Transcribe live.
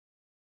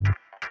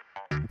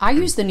I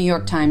use the New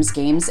York Times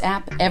Games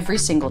app every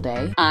single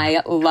day.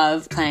 I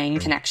love playing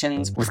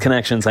Connections. With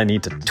Connections, I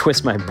need to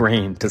twist my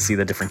brain to see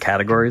the different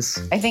categories.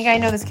 I think I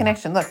know this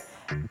connection. Look,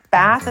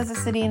 Bath is a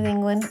city in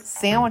England,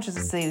 Sandwich is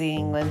a city in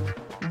England,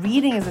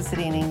 Reading is a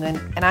city in England,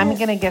 and I'm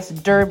going to guess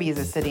Derby is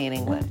a city in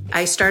England.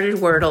 I started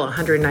Wordle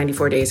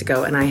 194 days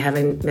ago, and I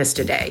haven't missed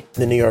a day.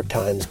 The New York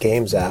Times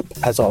Games app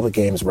has all the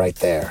games right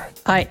there.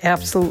 I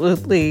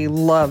absolutely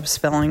love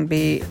Spelling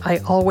Bee. I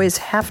always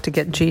have to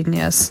get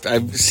Genius.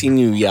 I've seen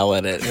you yell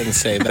at it and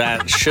say,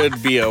 that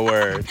should be a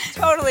word.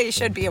 Totally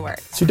should be a word.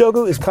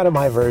 Sudoku is kind of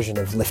my version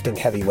of lifting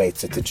heavy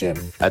weights at the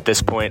gym. At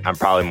this point, I'm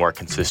probably more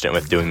consistent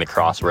with doing the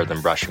crossword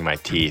than brushing my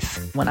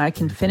teeth. When I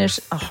can finish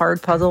a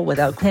hard puzzle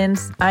without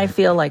hints, I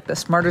feel like the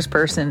smartest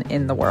person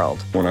in the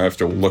world. When I have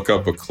to look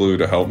up a clue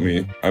to help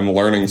me, I'm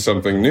learning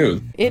something new.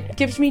 It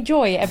gives me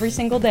joy every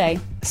single day.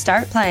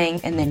 Start playing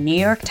in the New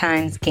York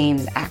Times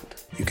Games app.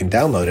 You can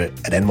download it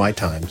at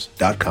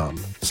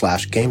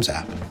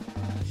nytimes.com/gamesapp.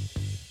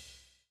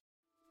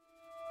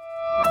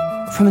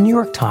 From the New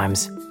York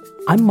Times,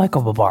 I'm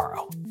Michael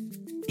Barbaro.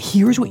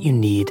 Here's what you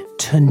need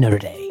to know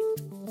today.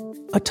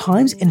 A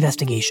Times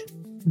investigation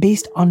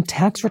based on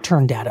tax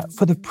return data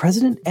for the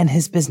president and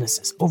his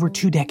businesses over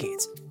 2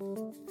 decades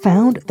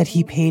found that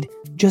he paid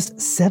just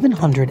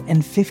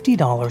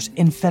 $750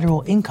 in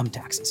federal income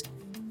taxes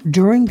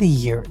during the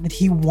year that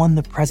he won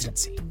the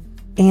presidency,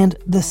 and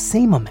the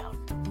same amount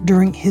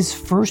during his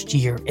first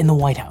year in the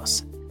White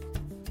House.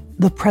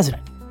 The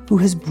president, who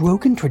has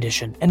broken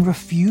tradition and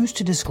refused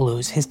to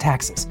disclose his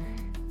taxes,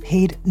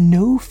 paid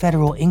no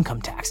federal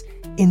income tax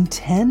in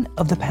 10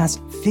 of the past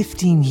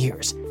 15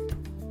 years,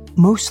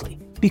 mostly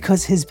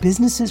because his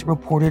businesses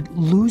reported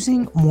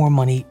losing more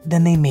money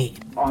than they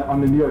made.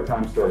 On the New York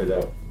Times story,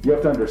 though, you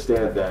have to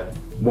understand that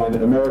when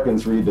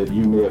Americans read that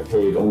you may have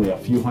paid only a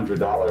few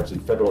 $100s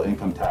in federal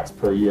income tax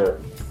per year,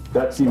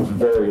 that seems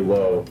very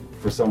low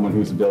for someone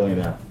who's a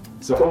billionaire.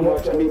 So how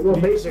much, I mean,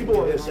 basically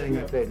they're saying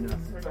I paid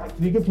nothing.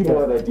 Can you give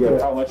people an idea of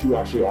how much you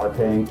actually are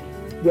paying?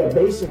 Yeah,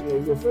 basically,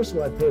 well, first of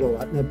all, I paid a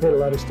lot, and I paid a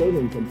lot of state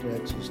income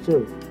taxes,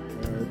 too.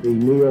 The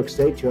New York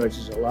state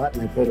charges a lot,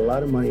 and I paid a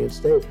lot of money in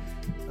state.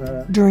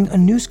 During a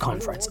news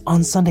conference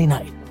on Sunday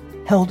night,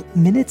 held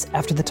minutes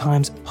after the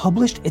Times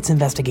published its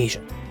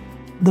investigation,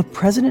 the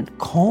president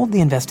called the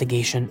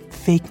investigation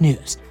fake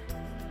news,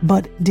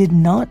 but did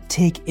not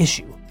take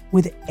issue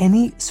with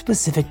any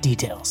specific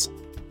details.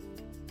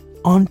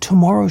 On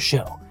tomorrow's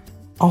show,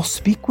 I'll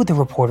speak with the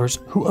reporters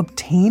who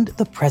obtained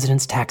the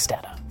president's tax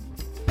data.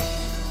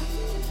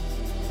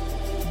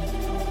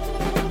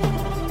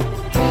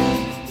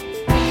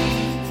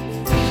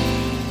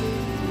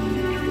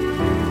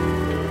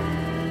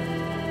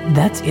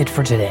 That's it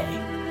for today.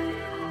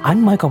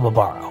 I'm Michael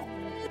Barbaro.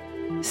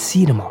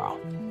 See you tomorrow.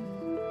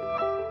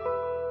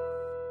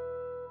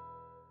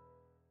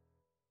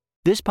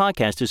 This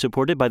podcast is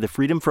supported by the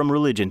Freedom From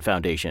Religion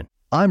Foundation.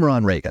 I'm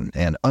Ron Reagan,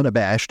 an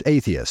unabashed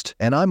atheist,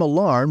 and I'm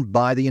alarmed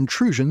by the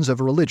intrusions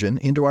of religion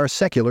into our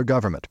secular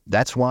government.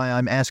 That's why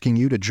I'm asking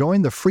you to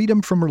join the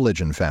Freedom From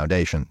Religion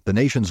Foundation, the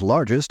nation's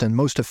largest and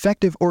most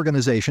effective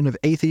organization of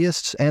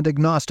atheists and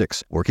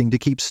agnostics, working to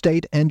keep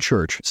state and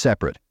church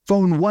separate.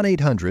 Phone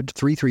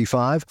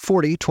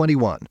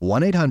 1-800-335-4021,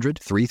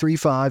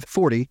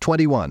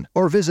 1-800-335-4021,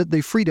 or visit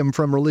the Freedom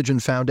From Religion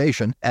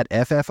Foundation at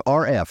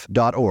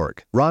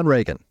ffrf.org. Ron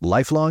Reagan,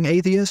 lifelong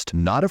atheist,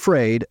 not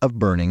afraid of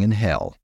burning in hell.